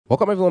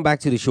Welcome everyone back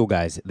to the show,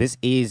 guys. This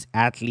is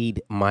Athlete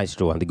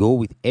Maestro, and the goal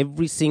with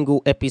every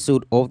single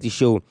episode of the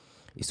show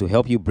is to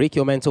help you break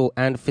your mental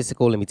and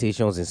physical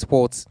limitations in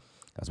sports,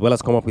 as well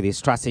as come up with a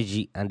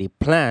strategy and a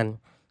plan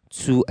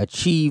to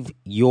achieve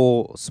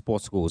your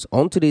sports goals.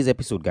 On today's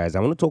episode, guys, I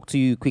want to talk to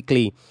you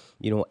quickly,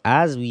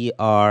 as we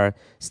are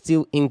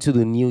still into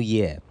the new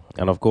year,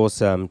 and of course,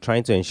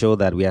 trying to ensure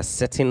that we are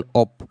setting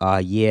up our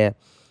year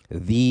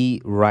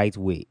the right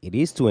way. It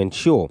is to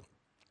ensure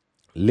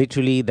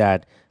literally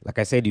that, like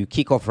I said, you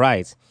kick off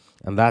right,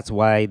 and that's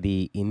why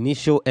the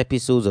initial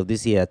episodes of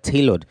this year are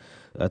tailored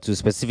to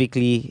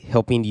specifically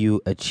helping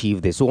you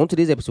achieve this. So on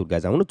today's episode,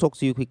 guys, I want to talk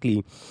to you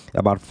quickly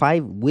about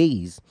 5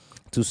 ways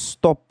to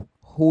stop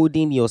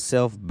holding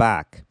yourself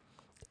back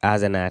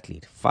as an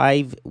athlete.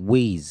 5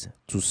 ways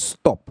to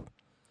stop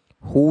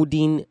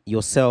holding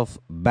yourself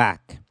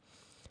back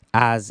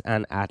as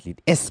an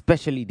athlete,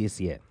 especially this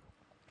year,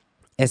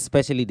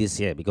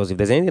 because if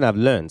there's anything I've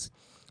learned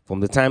from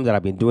the time that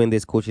I've been doing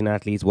this, coaching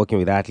athletes, working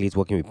with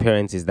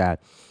parents, is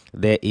that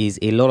there is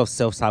a lot of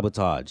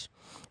self-sabotage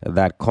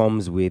that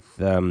comes with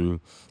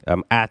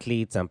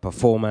athletes and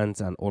performance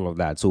and all of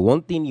that. So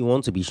one thing you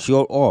want to be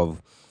sure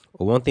of,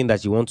 or one thing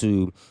that you want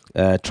to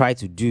try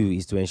to do,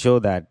 is to ensure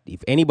that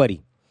if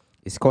anybody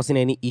is causing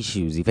any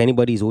issues, if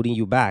anybody is holding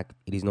you back,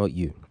 it is not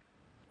you,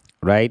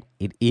 right?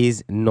 It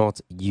is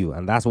not you.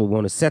 And that's what we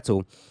want to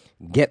settle.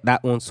 Get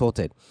that one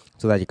sorted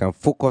so that you can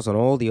focus on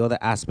all the other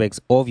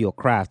aspects of your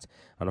craft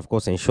and, of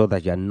course, ensure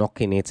that you're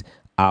knocking it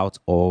out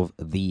of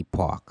the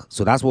park.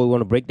 So that's what we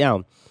want to break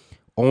down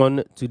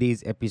on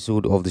today's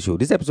episode of the show.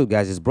 This episode,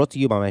 guys, is brought to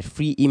you by my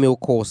free email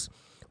course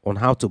on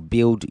how to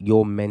build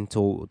your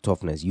mental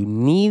toughness. You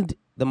need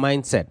the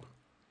mindset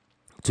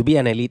to be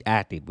an elite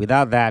athlete.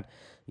 Without that,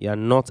 you are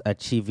not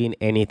achieving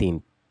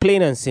anything.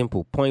 Plain and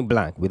simple, point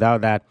blank.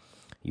 Without that,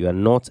 you are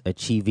not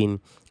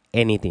achieving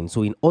anything.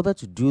 So in order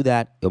to do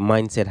that, your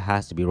mindset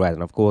has to be right.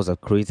 And of course,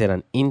 I've created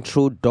an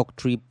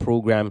introductory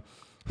program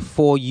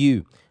for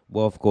you.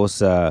 Well, of course,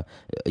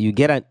 you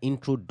get an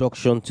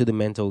introduction to the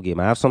mental game.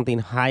 I have something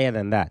higher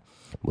than that,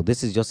 but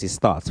this is just a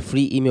start.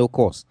 Free email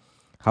course,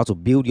 how to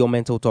build your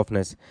mental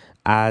toughness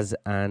as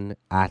an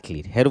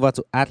athlete. Head over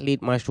to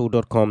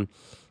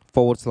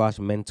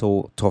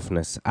athletemaestro.com/mental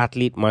toughness.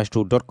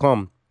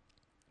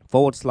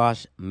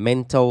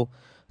 athletemaestro.com/mental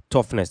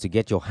toughness to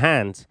get your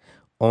hands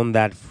on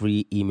that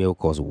free email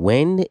course.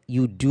 When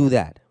you do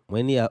that,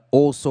 when you are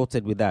all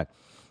sorted with that,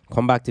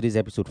 come back to this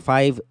episode.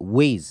 5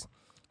 ways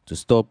to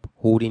stop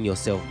holding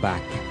yourself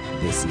back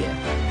this year.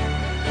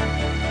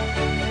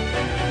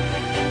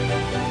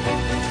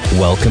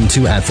 Welcome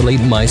to Athlete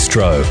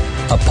Maestro,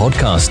 a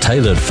podcast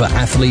tailored for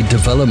athlete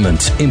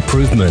development,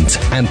 improvement,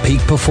 and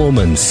peak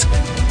performance.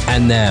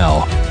 And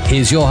now,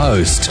 here's your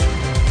host.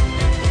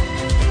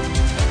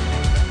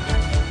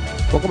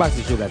 Welcome back to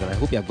the show, guys, and I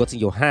hope you have gotten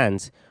your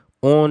hands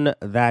on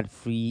that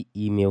free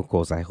email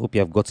course. And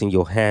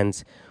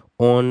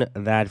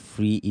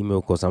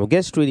we'll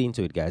get straight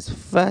into it, guys.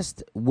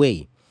 First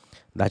way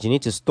that you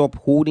need to stop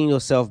holding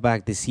yourself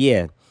back this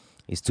year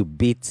is to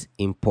beat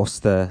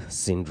imposter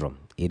syndrome.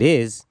 It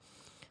is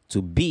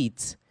to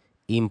beat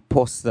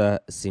imposter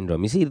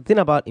syndrome. You see, the thing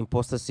about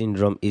imposter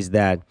syndrome is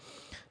that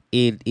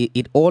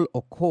it all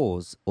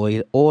occurs, or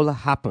it all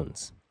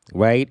happens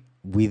right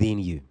within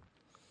you.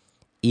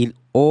 It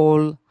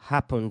all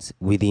happens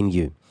within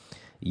you.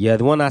 You're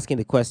the one asking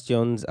the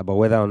questions about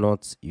whether or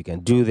not you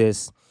can do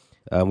this,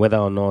 whether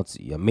or not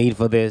you're made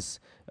for this,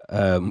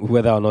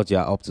 whether or not you're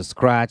up to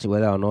scratch,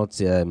 whether or not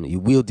you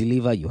will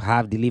deliver, you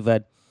have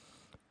delivered.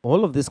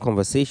 All of these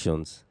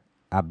conversations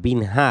are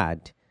being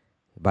had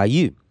by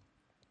you,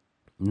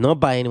 not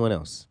by anyone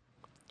else,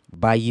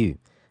 by you.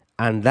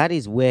 And that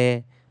is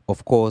where,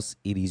 of course,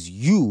 it is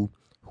you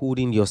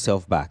holding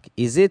yourself back.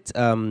 Is it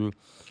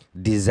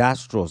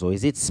disastrous, or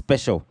is it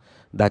special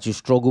that you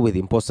struggle with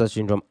imposter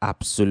syndrome?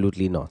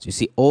 Absolutely not. You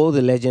see, all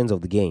the legends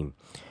of the game,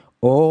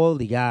 all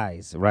the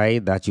guys,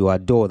 right, that you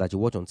adore, that you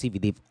watch on TV,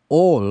 they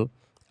all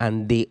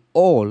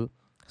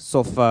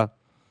suffer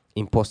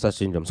imposter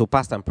syndrome. So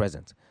past and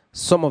present.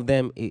 Some of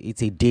them,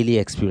 it's a daily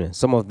experience.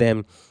 Some of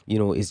them,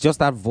 it's just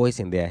that voice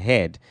in their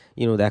head.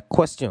 There are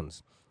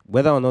questions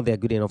whether or not they're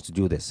good enough to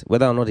do this,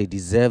 whether or not they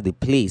deserve the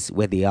place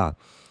where they are.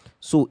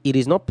 So it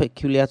is not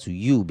peculiar to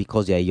you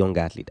because you're a young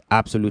athlete.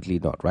 Absolutely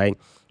not, right?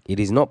 It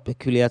is not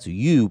peculiar to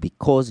you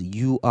because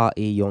you are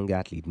a young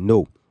athlete.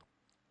 No.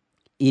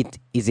 It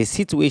is a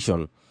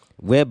situation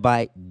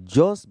whereby,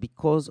 just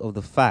because of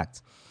the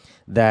fact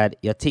that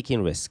you're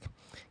taking risk,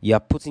 you're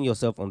putting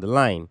yourself on the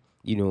line,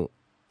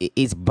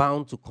 it's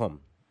bound to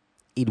come.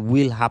 It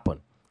will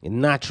happen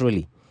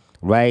naturally,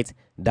 right?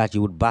 That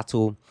you would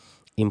battle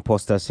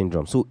imposter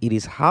syndrome. So it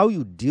is how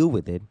you deal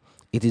with it.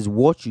 It is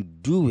what you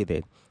do with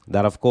it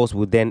that, of course,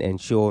 would then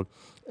ensure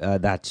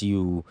that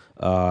you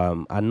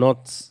are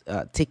not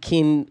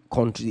taking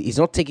control. It's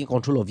not taking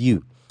control of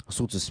you,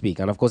 so to speak.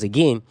 And of course,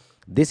 again,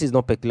 this is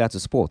not peculiar to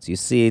sports. You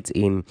see it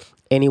in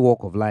any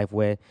walk of life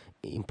where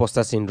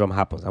imposter syndrome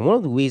happens. And one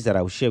of the ways that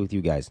I will share with you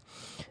guys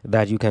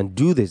that you can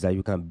do this, that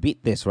you can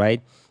beat this,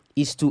 right,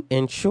 is to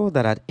ensure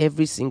that at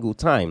every single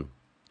time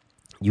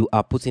you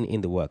are putting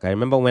in the work. I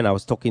remember when I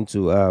was talking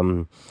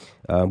to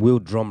Will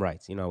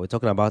Drumright, we're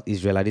talking about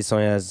Israel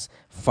Adesanya's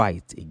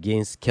fight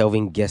against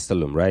Kelvin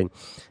Gastelum, right?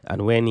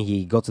 And when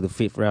he got to the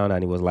fifth round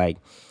and he was like,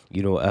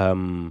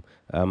 something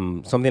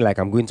like,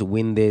 I'm going to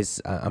win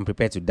this, I'm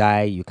prepared to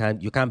die, you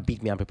can't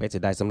beat me, I'm prepared to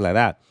die, something like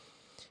that.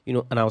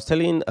 And I was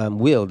telling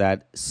Will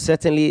that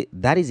certainly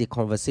that is a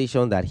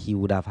conversation that he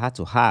would have had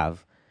to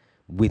have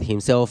with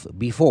himself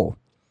before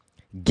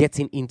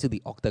getting into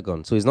the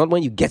octagon. So it's not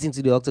when you get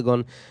into the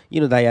octagon,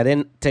 that you're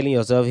then telling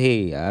yourself,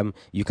 hey,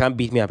 you can't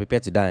beat me, I'm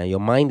prepared to die. And your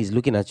mind is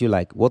looking at you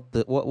like,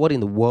 what in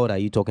the world are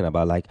you talking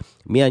about? Like,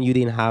 me and you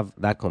didn't have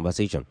that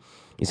conversation.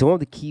 And so one of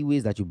the key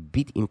ways that you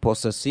beat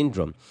imposter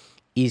syndrome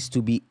is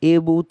to be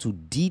able to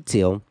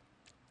detail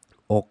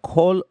or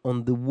call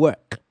on the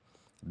work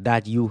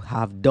that you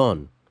have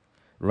done,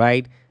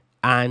 right?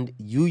 And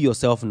you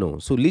yourself know.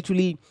 So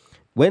literally,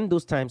 when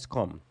those times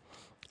come,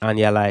 and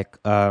you're like,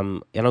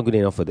 you're not good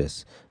enough for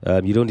this.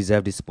 You don't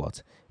deserve this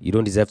spot. You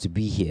don't deserve to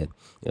be here.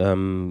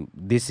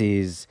 This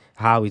is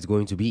how it's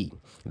going to be.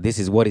 This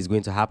is what is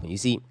going to happen. You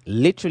see,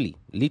 literally,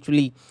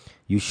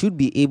 you should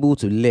be able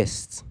to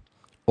list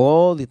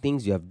all the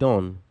things you have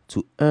done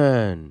to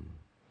earn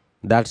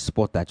that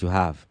spot that you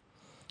have,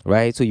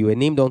 right? So you were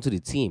named onto the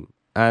team.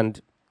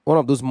 And one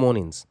of those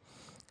mornings,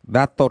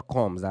 that thought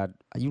comes that,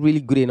 are you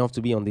really good enough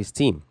to be on this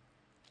team?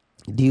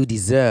 Do you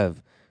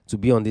deserve to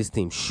be on this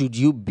team? Should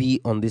you be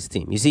on this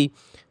team? You see,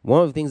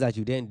 one of the things that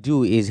you then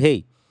do is,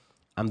 hey,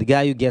 I'm the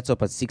guy who gets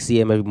up at 6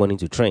 a.m. every morning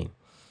to train.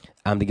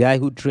 I'm the guy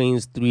who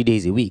trains 3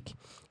 days a week.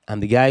 I'm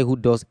the guy who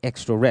does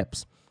extra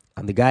reps.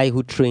 I'm the guy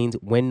who trains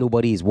when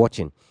nobody is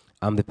watching.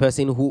 I'm the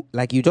person who,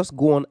 like, you just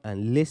go on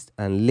and list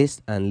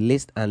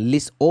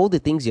all the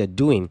things you're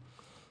doing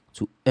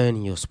to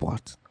earn your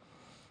spot.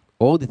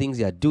 All the things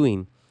you're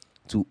doing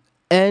to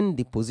earn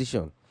the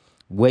position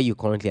where you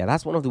currently are.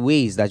 That's one of the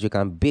ways that you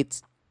can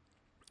beat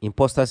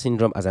imposter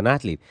syndrome as an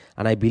athlete.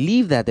 And I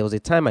believe that there was a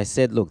time I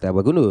said, look, that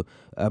we're going to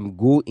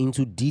go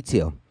into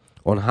detail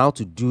on how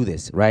to do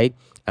this, right?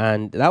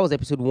 And that was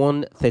episode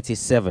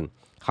 137,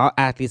 how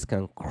athletes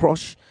can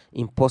crush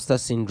imposter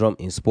syndrome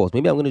in sports.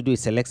 Maybe I'm going to do a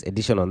select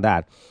edition on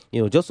that,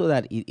 just so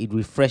that it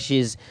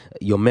refreshes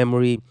your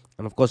memory.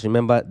 And of course,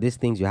 remember, these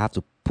things, you have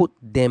to put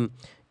them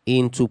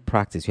into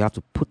practice. You have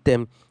to put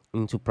them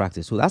into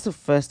practice. So that's the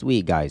first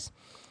way, guys,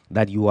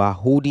 that you are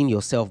holding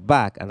yourself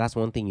back. And that's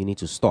one thing you need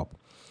to stop.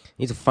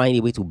 You need to find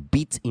a way to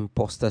beat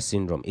imposter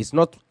syndrome. It's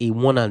not a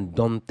one and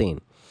done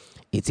thing.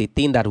 It's a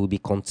thing that will be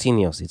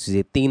continuous. It's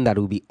a thing that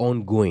will be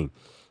ongoing.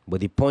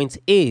 But the point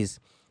is,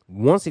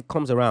 once it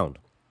comes around,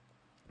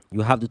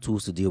 you have the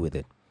tools to deal with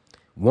it.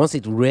 Once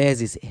it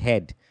rears its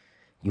head,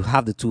 you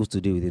have the tools to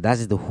deal with it. That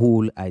is the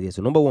whole idea.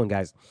 So number one,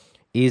 guys,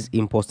 is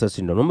imposter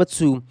syndrome. Number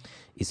two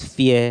is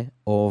fear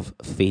of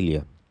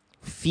failure.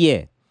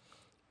 Fear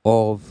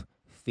of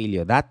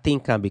failure. That thing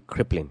can be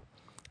crippling.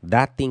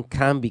 That thing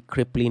can be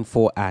crippling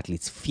for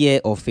athletes.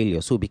 Fear of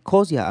failure. So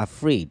because you're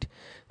afraid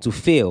to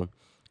fail,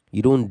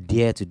 you don't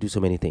dare to do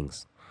so many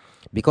things.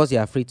 Because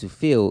you're afraid to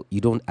fail,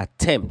 you don't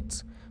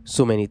attempt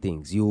so many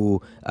things.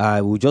 You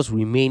will just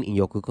remain in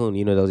your cocoon.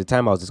 There was a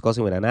time I was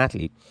discussing with an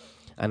athlete,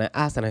 and I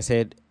asked and I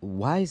said,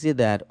 why is it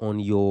that on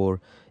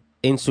your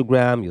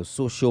Instagram, your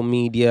social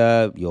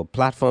media, your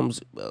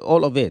platforms,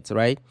 all of it,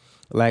 right?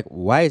 Like,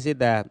 why is it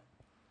that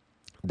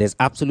there's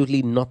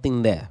absolutely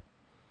nothing there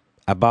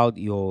about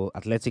your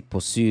athletic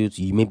pursuits,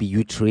 maybe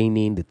you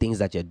training, the things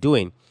that you're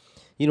doing,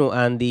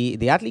 and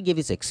the athlete gave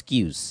his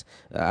excuse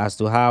as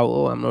to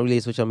how, I'm not really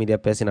a social media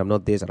person, I'm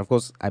not this. And of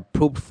course, I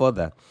probed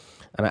further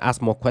and I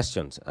asked more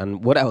questions.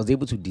 And what I was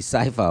able to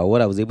decipher, what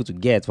I was able to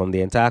get from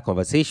the entire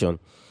conversation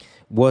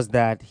was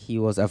that he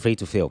was afraid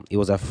to fail. He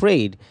was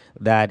afraid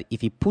that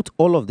if he put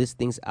all of these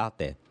things out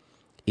there,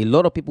 a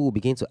lot of people will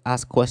begin to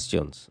ask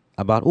questions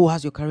about,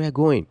 how's your career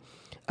going?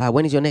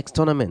 When is your next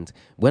tournament?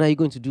 When are you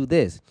going to do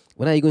this?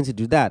 When are you going to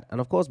do that? And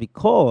of course,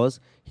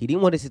 because he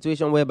didn't want a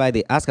situation whereby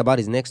they ask about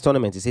his next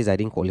tournament, he says, I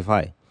didn't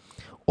qualify.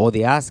 Or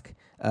they ask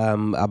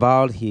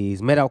about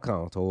his medal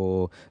count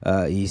or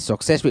his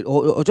success rate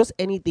or just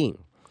anything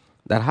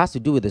that has to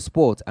do with the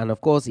sport. And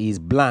of course, he's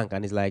blank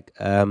and he's like,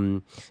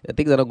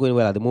 things are not going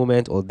well at the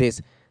moment or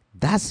this.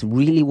 That's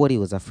really what he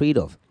was afraid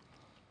of.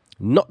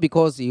 Not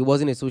because he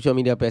wasn't a social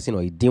media person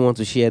or he didn't want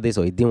to share this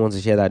or he didn't want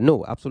to share that.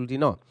 No, absolutely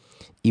not.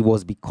 It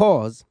was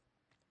because,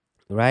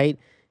 right,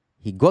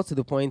 he got to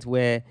the point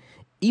where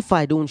if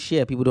I don't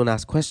share, people don't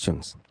ask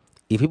questions.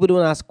 If people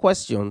don't ask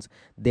questions,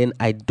 then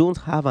I don't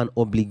have an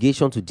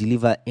obligation to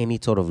deliver any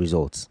sort of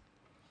results.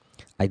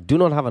 I do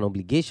not have an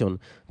obligation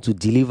to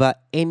deliver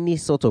any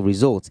sort of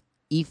results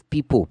if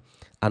people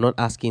are not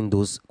asking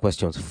those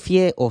questions.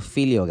 Fear of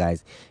failure,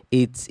 guys,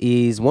 it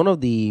is one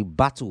of the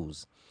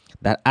battles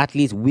that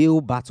athletes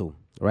will battle,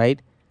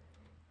 right,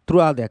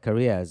 throughout their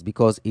careers,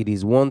 because it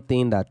is one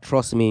thing that,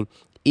 trust me,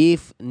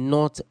 if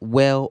not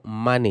well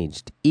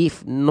managed,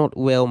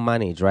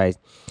 right,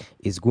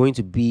 it's going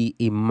to be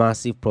a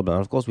massive problem.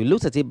 And of course, we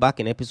looked at it back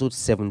in episode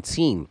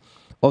 17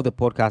 of the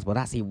podcast, but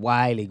that's a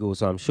while ago.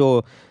 So I'm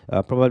sure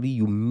probably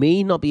you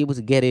may not be able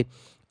to get it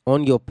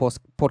on your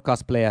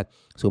podcast player.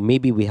 So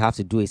maybe we have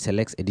to do a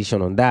select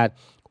edition on that,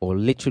 or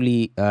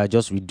literally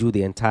just redo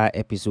the entire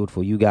episode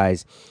for you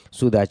guys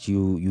so that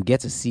you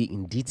get to see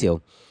in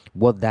detail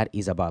what that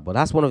is about. But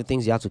that's one of the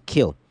things you have to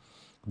kill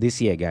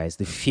this year, guys,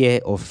 the fear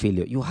of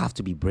failure. You have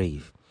to be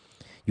brave.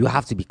 You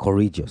have to be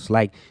courageous.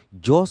 Like,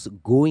 just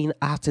going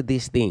after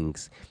these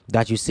things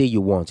that you say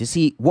you want. You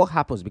see, what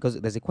happens, because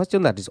there's a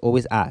question that is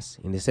always asked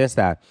in the sense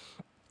that,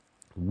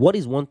 what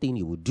is one thing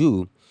you would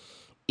do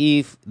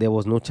if there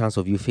was no chance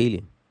of you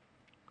failing?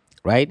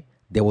 Right?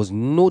 There was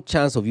no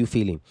chance of you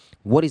failing.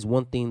 What is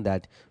one thing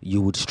that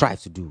you would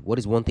strive to do? What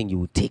is one thing you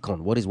would take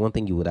on? What is one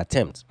thing you would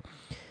attempt?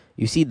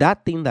 You see,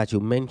 that thing that you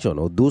mentioned,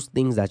 or those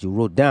things that you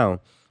wrote down,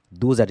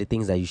 those are the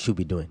things that you should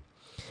be doing.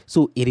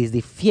 So it is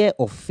the fear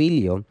of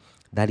failure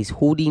that is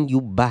holding you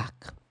back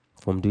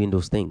from doing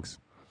those things.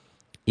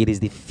 It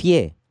is the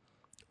fear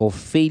of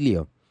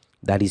failure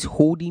that is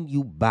holding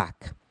you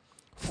back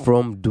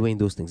from doing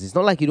those things. It's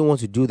not like you don't want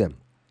to do them.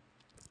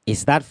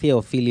 It's that fear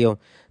of failure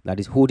that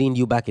is holding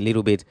you back a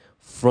little bit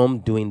from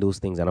doing those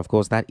things. And of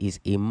course, that is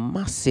a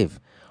massive,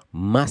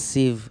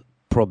 massive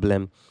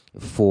problem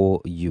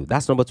for you.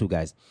 That's number 2,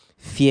 guys.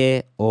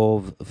 Fear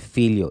of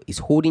failure is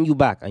holding you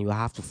back, and you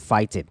have to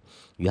fight it.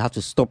 You have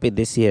to stop it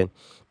this year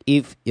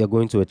if you're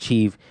going to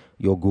achieve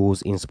your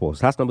goals in sports.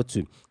 That's number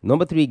 2.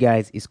 Number 3,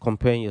 guys, is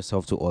comparing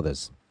yourself to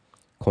others.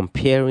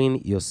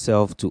 Comparing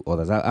yourself to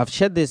others. I've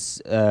shared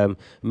this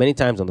many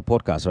times on the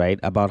podcast, right?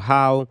 About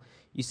how,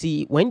 you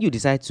see, when you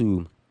decide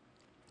to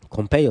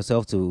compare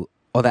yourself to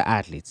other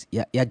athletes,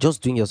 you're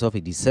just doing yourself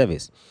a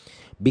disservice,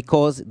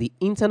 because the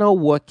internal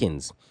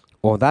workings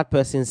of that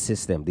person's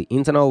system, the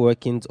internal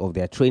workings of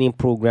their training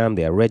program,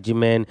 their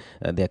regimen,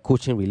 their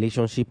coaching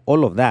relationship,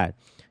 all of that,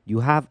 you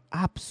have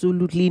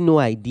absolutely no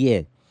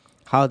idea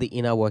how the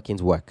inner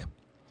workings work.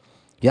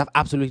 You have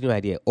absolutely no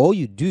idea. All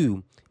you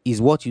do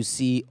is what you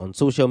see on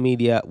social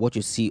media, what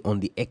you see on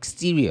the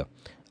exterior.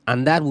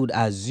 And that would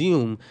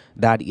assume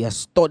that you're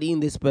studying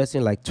this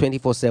person like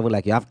 24/7,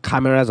 like you have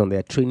cameras on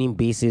their training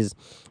bases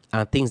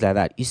and things like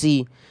that. You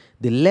see,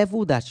 the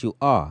level that you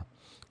are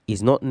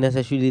is not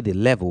necessarily the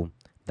level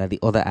that the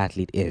other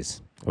athlete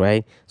is,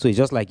 right? So it's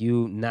just like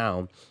you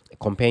now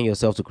comparing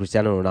yourself to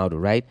Cristiano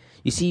Ronaldo, right?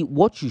 You see,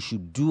 what you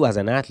should do as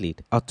an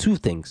athlete are 2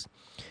 things.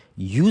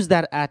 Use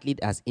that athlete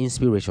as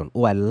inspiration.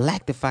 Oh, I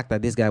like the fact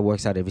that this guy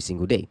works out every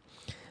single day.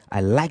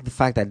 I like the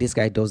fact that this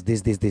guy does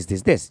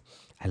this.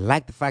 I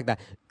like the fact that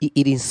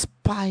it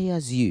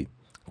inspires you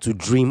to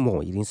dream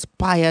more. It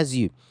inspires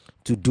you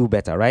to do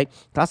better, right?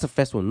 That's the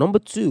first one. Number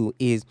 2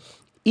 is,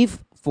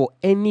 if for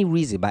any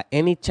reason, by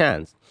any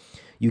chance,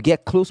 you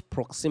get close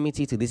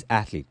proximity to this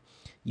athlete,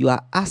 you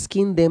are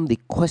asking them the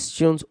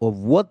questions of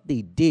what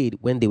they did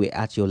when they were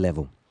at your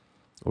level,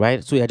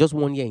 right? So you're just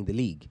 1 year in the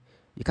league.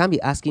 You can't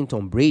be asking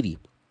Tom Brady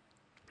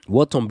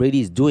what Tom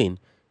Brady is doing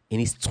in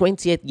his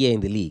 20th year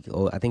in the league,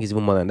 or I think it's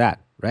even more than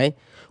that, right?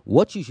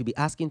 What you should be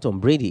asking Tom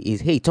Brady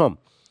is, hey, Tom,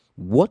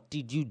 what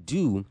did you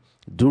do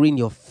during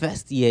your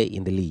first year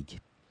in the league?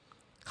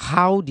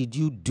 How did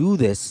you do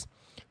this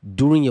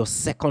during your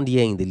second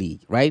year in the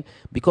league, right?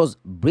 Because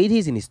Brady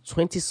is in his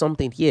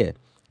 20-something year.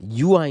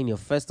 You are in your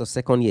first or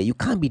second year. You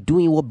can't be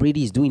doing what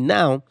Brady is doing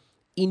now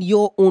in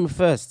your own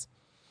first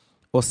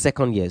or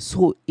second year.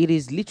 So it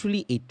is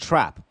literally a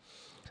trap.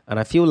 And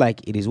I feel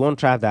like it is one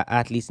trap that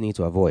athletes need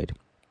to avoid.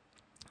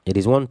 It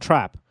is one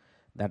trap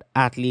that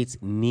athletes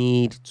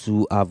need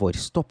to avoid.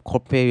 Stop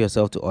comparing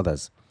yourself to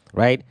others,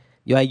 right?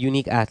 You're a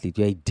unique athlete.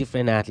 You're a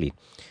different athlete.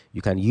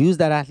 You can use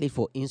that athlete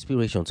for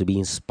inspiration, to be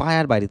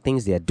inspired by the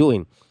things they are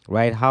doing,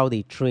 right? How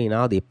they train,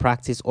 how they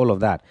practice, all of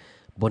that.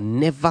 But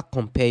never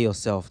compare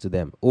yourself to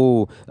them.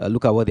 Oh,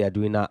 look at what they are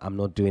doing now. I'm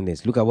not doing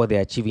this. Look at what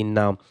they're achieving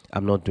now.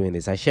 I'm not doing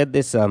this. I shared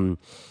this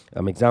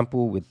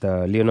example with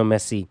Lionel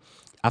Messi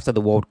after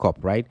the World Cup,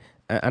 right?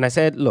 And I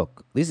said,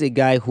 look, this is a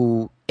guy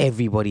who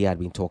everybody had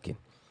been talking.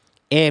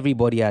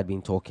 Everybody had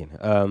been talking.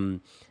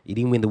 He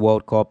didn't win the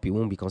World Cup. He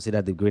won't be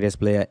considered the greatest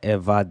player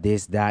ever,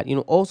 this, that,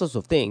 all sorts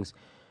of things.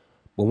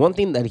 But one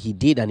thing that he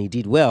did, and he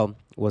did well,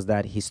 was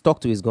that he stuck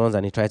to his guns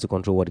and he tried to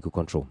control what he could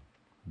control.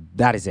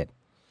 That is it.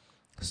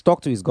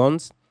 Stuck to his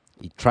guns.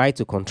 He tried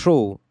to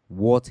control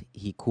what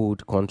he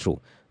could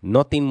control.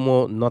 Nothing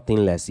more, nothing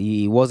less.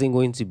 He wasn't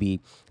going to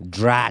be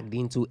dragged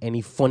into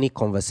any funny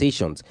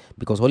conversations,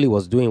 because all he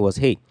was doing was,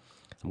 hey,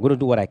 I'm going to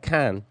do what I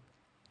can.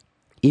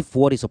 If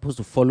what is supposed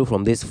to follow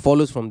from this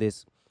follows from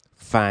this,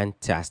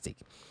 fantastic.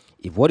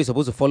 If what is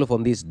supposed to follow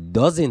from this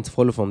doesn't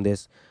follow from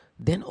this,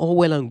 then all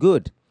well and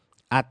good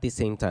at the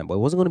same time. But it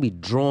wasn't going to be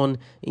drawn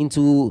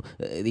into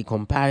the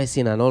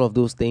comparison and all of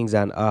those things.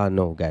 And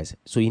no, guys.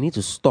 So you need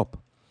to stop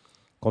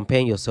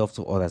comparing yourself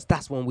to others.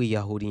 That's one way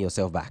you're holding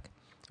yourself back,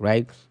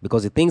 right?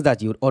 Because the things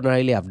that you would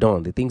ordinarily have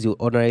done, the things you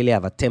would ordinarily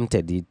have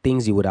attempted, the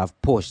things you would have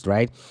pushed,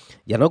 right?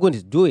 You're not going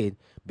to do it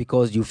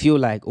because you feel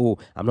like, oh,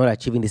 I'm not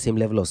achieving the same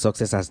level of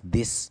success as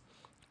this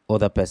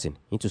other person.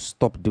 You need to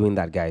stop doing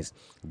that, guys,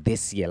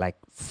 this year. Like,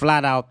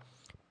 flat out,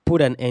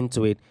 put an end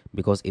to it,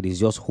 because it is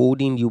just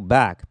holding you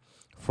back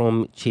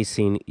from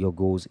chasing your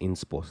goals in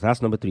sports.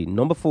 That's number 3.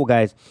 Number 4,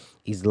 guys,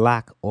 is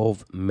lack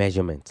of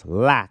measurement.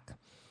 Lack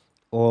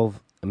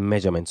of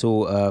measurement.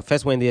 So,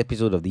 first one in the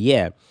episode of the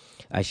year,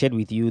 I shared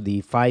with you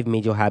the 5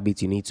 major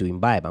habits you need to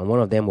imbibe, and one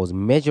of them was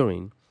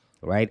measuring,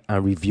 right,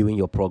 and reviewing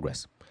your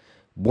progress.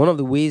 One of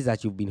the ways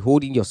that you've been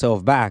holding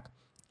yourself back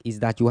is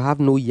that you have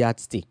no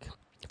yardstick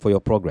for your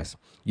progress.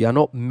 You are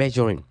not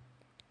measuring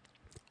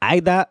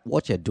either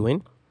what you're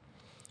doing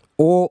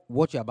or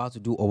what you're about to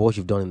do or what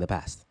you've done in the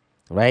past,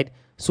 right?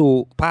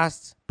 So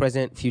past,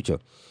 present, future.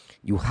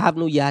 You have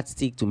no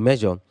yardstick to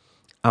measure.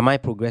 Am I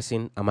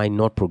progressing? Am I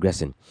not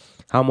progressing?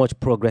 How much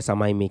progress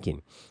am I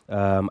making?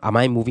 Am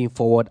I moving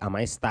forward? Am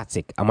I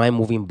static? Am I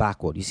moving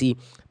backward? You see,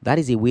 that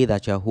is a way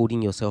that you're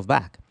holding yourself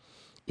back.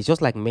 It's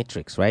just like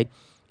metrics, right?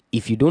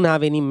 If you don't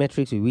have any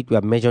metrics with which you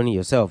are measuring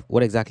yourself,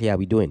 what exactly are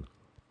we doing?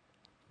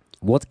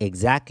 What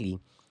exactly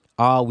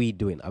are we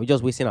doing? Are we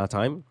just wasting our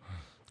time?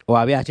 Or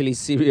are we actually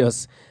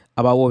serious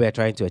about what we are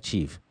trying to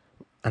achieve?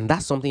 And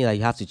that's something that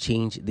you have to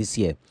change this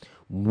year.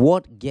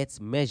 What gets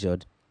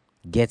measured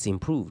gets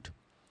improved.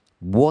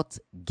 What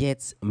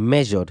gets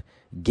measured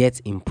gets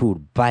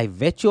improved. By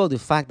virtue of the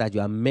fact that you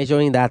are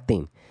measuring that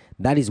thing,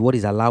 that is what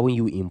is allowing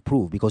you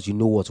improve, because you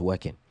know what's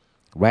working,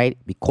 right?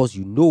 Because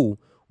you know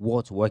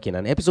what's working.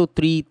 And episode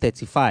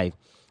 335,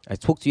 I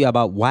spoke to you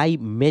about why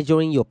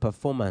measuring your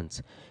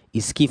performance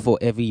is key for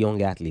every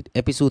young athlete.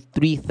 Episode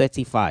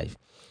 335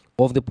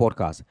 of the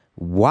podcast,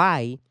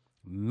 why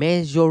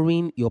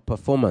measuring your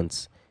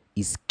performance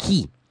is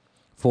key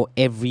for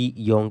every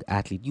young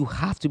athlete. You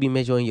have to be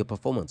measuring your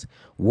performance.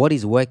 What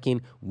is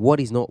working, what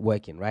is not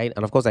working, right?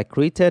 And of course, I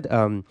created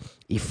a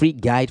free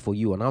guide for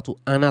you on how to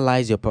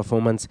analyze your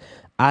performance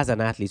as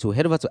an athlete. So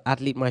head over to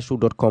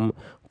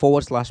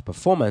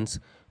athletemaestro.com/performance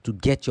to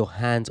get your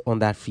hands on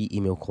that free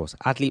email course.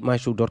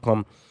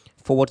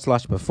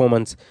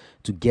 athletemaestro.com/performance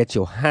to get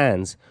your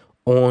hands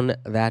on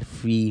that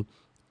free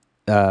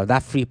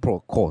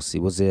course.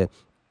 It was a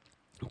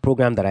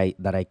program that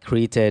I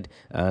created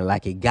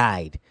like a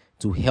guide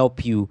to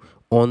help you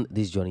on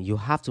this journey. You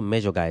have to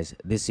measure, guys,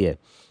 this year.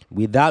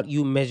 Without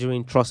you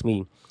measuring, trust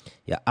me,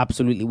 you're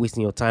absolutely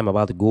wasting your time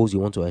about the goals you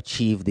want to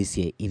achieve this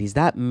year. It is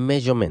that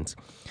measurement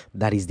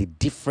that is the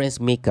difference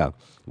maker,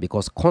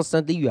 because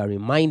constantly you are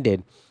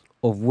reminded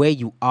of where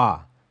you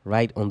are,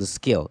 right, on the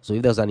scale. So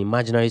if there's an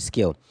imaginary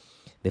scale,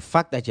 the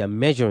fact that you're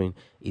measuring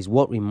is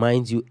what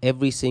reminds you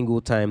every single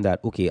time that,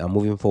 okay, I'm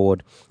moving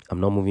forward, I'm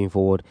not moving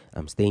forward,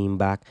 I'm staying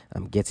back,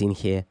 I'm getting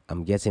here,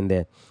 I'm getting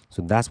there.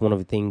 So that's one of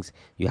the things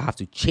you have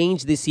to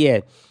change this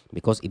year,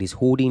 because it is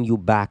holding you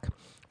back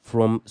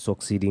from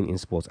succeeding in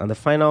sports. And the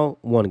final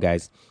one,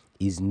 guys,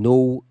 is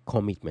no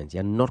commitment.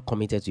 You're not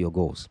committed to your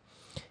goals.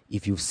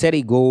 If you've set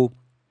a goal,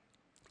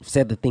 you've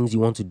said the things you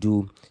want to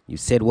do, you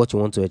said what you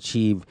want to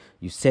achieve,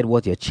 you said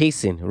what you're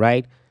chasing,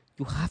 right?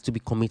 You have to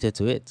be committed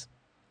to it.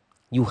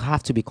 You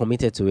have to be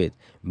committed to it,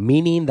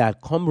 meaning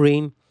that come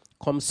rain,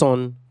 come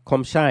sun,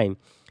 come shine,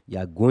 you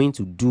are going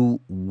to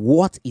do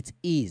what it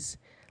is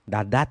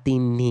that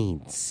thing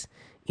needs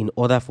in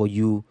order for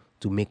you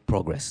to make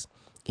progress,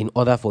 in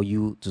order for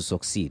you to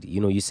succeed.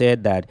 You know, you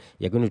said that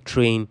you're going to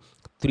train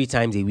 3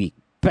 times a week,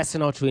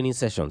 personal training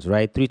sessions,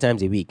 right? 3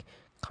 times a week.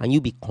 Can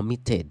you be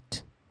committed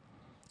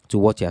to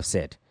what you have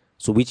said?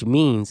 So which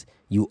means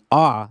you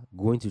are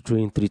going to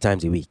train 3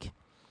 times a week.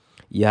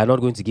 You are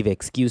not going to give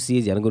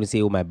excuses. You're not going to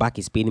say, oh, my back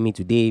is paining me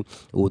today.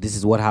 Oh, this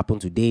is what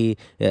happened today.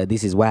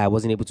 This is why I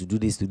wasn't able to do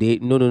this today.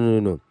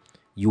 No.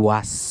 You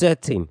are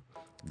certain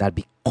that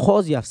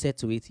because you have said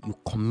to it, you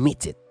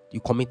commit it. You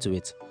commit to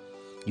it.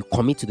 You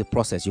commit to the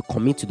process. You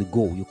commit to the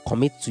goal. You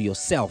commit to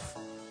yourself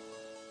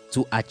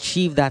to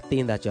achieve that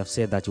thing that you have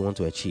said that you want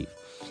to achieve.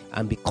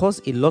 And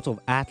because a lot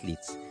of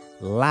athletes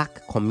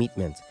lack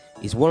commitment,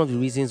 is one of the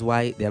reasons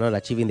why they're not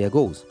achieving their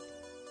goals.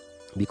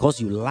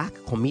 Because you lack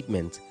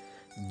commitment,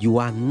 you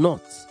are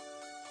not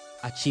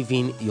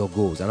achieving your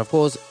goals. And of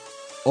course,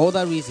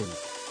 other reasons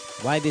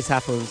why this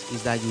happens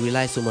is that you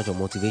rely so much on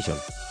motivation,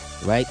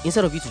 right?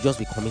 Instead of you to just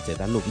be committed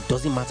and look, it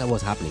doesn't matter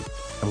what's happening,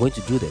 I'm going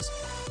to do this.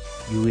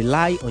 You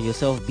rely on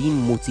yourself being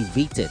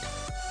motivated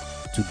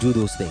to do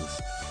those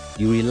things.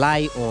 You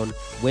rely on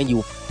when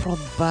you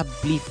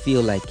probably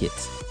feel like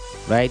it,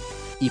 right?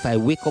 If I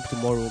wake up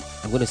tomorrow,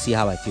 I'm going to see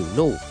how I feel.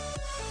 No,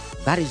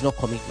 that is not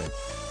commitment.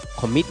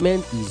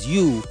 Commitment is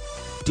you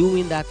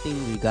doing that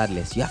thing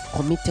regardless. You have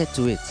committed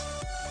to it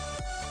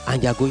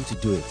and you're going to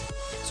do it.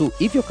 So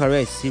if your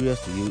career is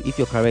serious to you, if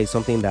your career is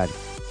something that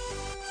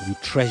you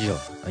treasure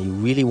and you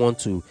really want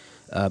to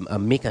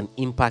make an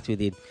impact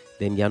with it,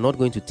 then you're not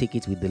going to take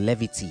it with the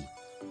levity,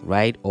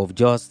 right, of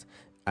just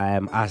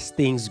as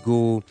things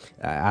go,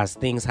 as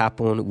things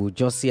happen, we'll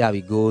just see how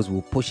it goes,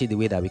 we'll push it the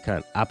way that we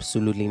can.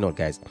 Absolutely not,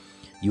 guys.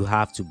 You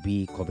have to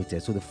be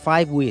committed. So the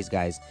 5 ways,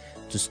 guys,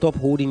 to stop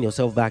holding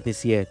yourself back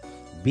this year: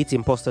 beat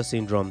imposter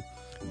syndrome,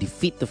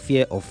 defeat the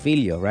fear of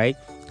failure, right?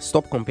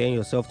 Stop comparing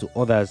yourself to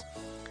others.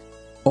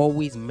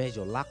 Always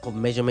measure. Lack of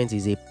measurement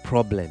is a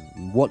problem.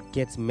 What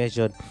gets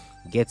measured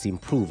gets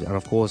improved. And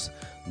of course,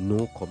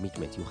 no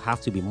commitment. You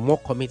have to be more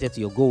committed to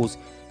your goals.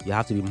 You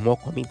have to be more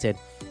committed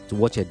to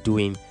what you're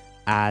doing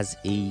as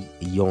a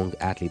young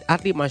athlete.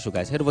 Athlete Maestro,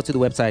 guys, head over to the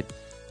website,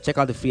 check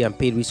out the free and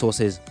paid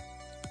resources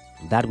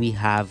that we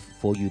have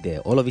for you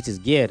there. All of it is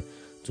geared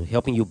to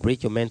helping you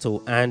break your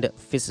mental and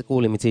physical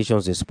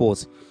limitations in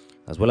sports,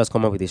 as well as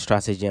come up with a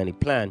strategy and a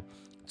plan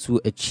to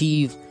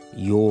achieve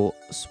your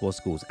sports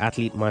goals.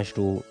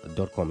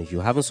 AthleteMaestro.com. If you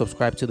haven't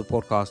subscribed to the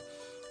podcast,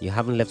 you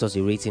haven't left us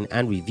a rating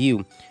and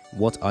review,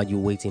 what are you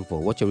waiting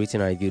for? What your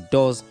rating and review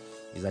does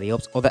is that it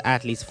helps other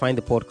athletes find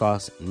the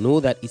podcast, know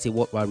that it's a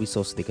worthwhile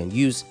resource they can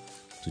use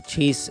to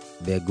chase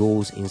their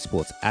goals in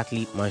sports.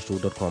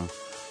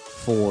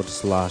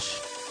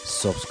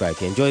 AthleteMaestro.com/subscribe.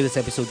 If you enjoy this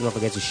episode, do not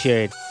forget to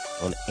share it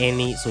on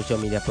any social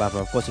media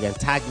platform. Of course, you can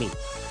tag me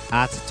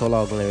at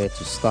Tola Ogunlere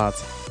to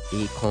start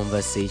a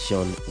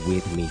conversation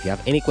with me. If you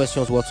have any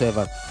questions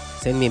whatsoever,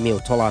 send me a mail,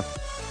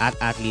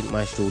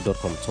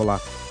 tola@athletemaestro.com,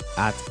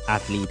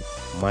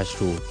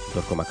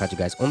 tola@athletemaestro.com. I'll catch you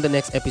guys on the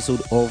next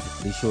episode of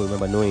the show.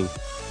 Remember, knowing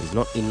is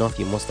not enough,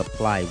 you must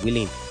apply.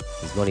 Willing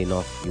is not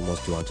enough, you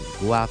must do. Until you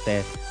go out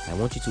there, I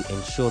want you to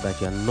ensure that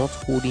you are not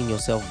holding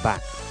yourself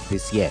back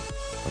this year.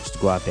 I want you to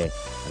go out there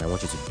and I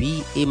want you to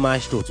be a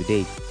maestro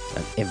today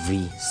and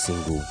every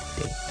single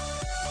day.